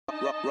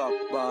Rock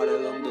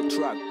bottle on the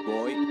track,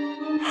 boy. Man,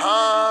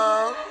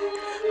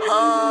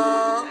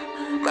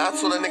 I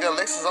told that nigga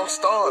Alexis I'm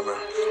starving.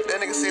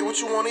 That nigga said, what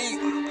you wanna eat?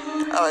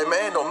 I'm like,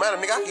 man, don't matter,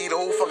 nigga, I can eat the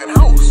whole fucking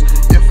house.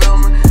 You feel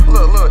me?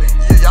 Look,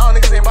 y'all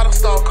niggas ain't about to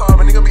start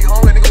Carbin. Nigga be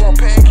hungry, nigga want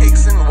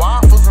pancakes and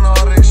waffles and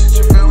all that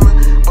shit, you feel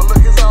me? But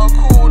look, it's all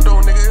cool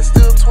though, nigga, it's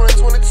still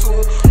 2022.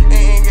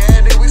 And yeah,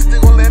 nigga, we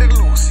still gon' let it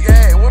loose.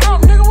 Yeah, what up,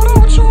 nigga, what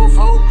up with you,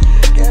 fool?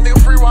 Yeah, nigga,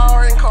 free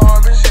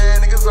Y.R.N.Carbin,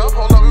 yeah, niggas up,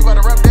 hold up, we about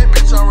to wrap that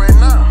bitch already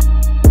now.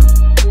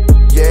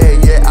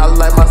 Yeah, I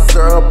like my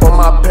syrup on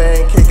my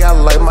pancake, I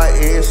like my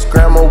eggs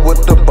scrambled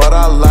with the butter,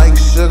 I like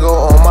sugar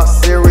on my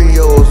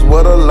cereals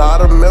with a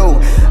lot of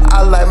milk.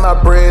 I like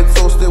my bread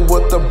toasted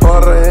with the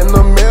butter in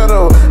the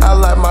middle. I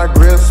like my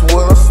grits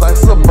with a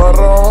slice of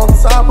butter on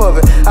top of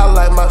it. I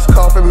like my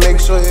coffee, make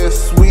sure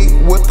it's sweet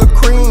with the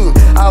cream.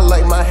 I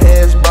like my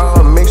hash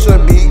brown, make sure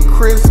it be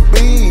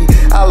crispy.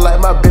 I like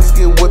my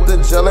biscuit with the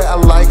jelly, I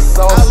like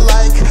sauce. I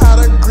like how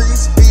the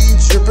grease be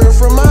dripping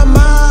from my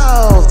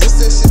mouth.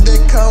 This that shit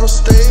that comes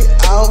straight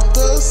out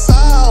the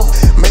south.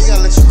 Man, you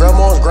gotta let your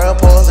grandmas,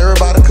 grandpas,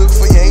 everybody cook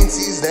for your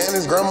aunties,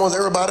 nannies, grandmas,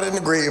 everybody in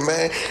the grade,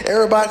 man.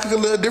 Everybody cook a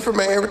little different,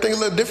 man. Everything a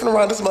little different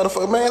around this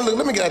motherfucker. Man, look,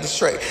 let me get out this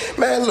tray.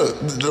 Man, look,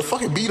 the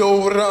fucking beat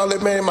over and all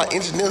that, man. My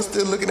engineer's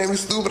still looking at me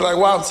stupid, like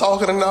while I'm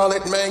talking and all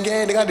that, man.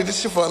 Yeah, nigga, I did this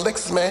shit for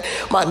Alexis, man.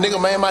 My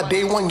nigga, man, my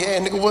day one, yeah,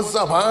 nigga, what's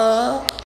up, huh?